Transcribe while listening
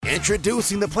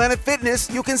Introducing the Planet Fitness,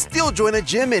 you can still join a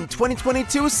gym in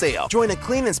 2022 sale. Join a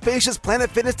clean and spacious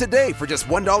Planet Fitness today for just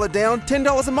 $1 down,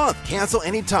 $10 a month. Cancel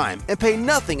anytime and pay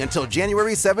nothing until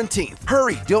January 17th.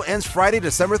 Hurry, deal ends Friday,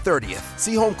 December 30th.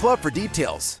 See Home Club for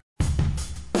details.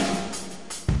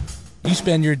 You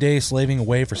spend your day slaving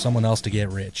away for someone else to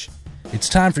get rich. It's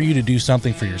time for you to do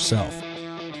something for yourself.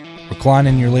 Recline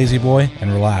in your lazy boy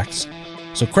and relax.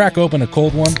 So crack open a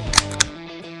cold one.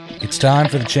 It's time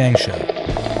for the Chang Show.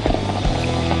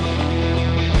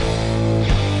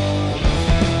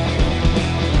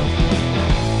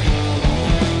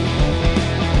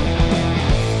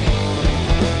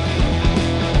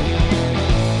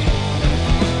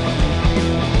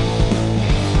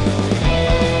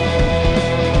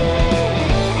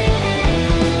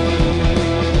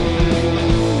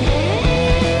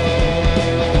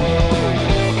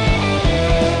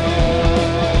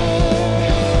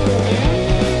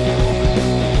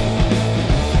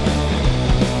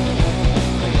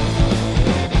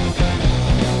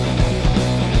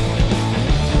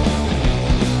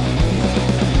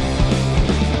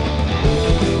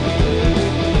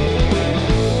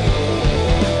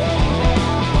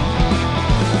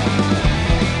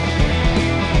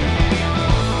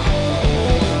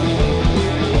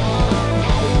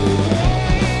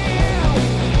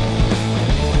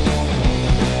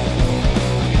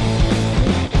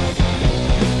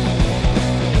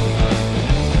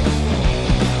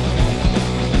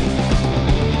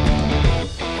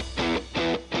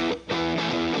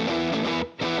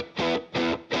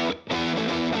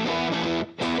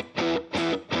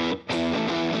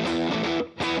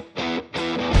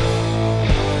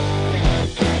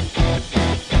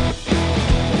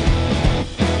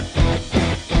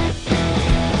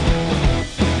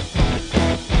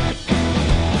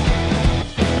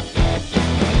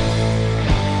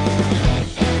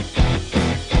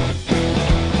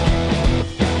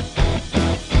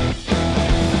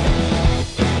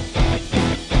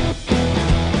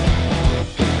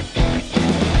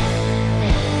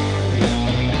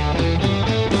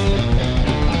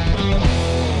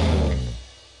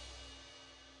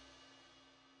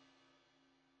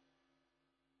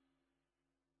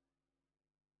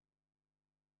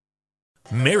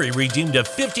 Mary redeemed a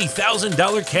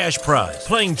 $50,000 cash prize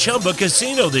playing Chumba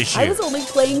Casino this year. I was only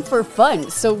playing for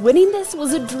fun, so winning this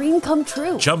was a dream come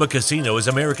true. Chumba Casino is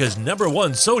America's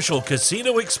 #1 social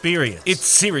casino experience. It's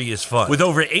serious fun. With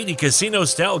over 80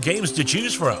 casino-style games to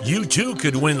choose from, you too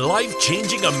could win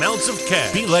life-changing amounts of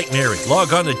cash. Be like Mary.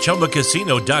 Log on to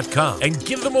ChumbaCasino.com and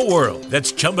give them a whirl.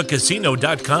 That's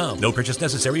ChumbaCasino.com. No purchase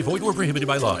necessary. Void or prohibited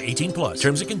by law. 18+.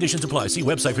 Terms and conditions apply. See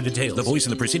website for details. The voice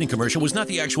in the preceding commercial was not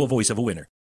the actual voice of a winner.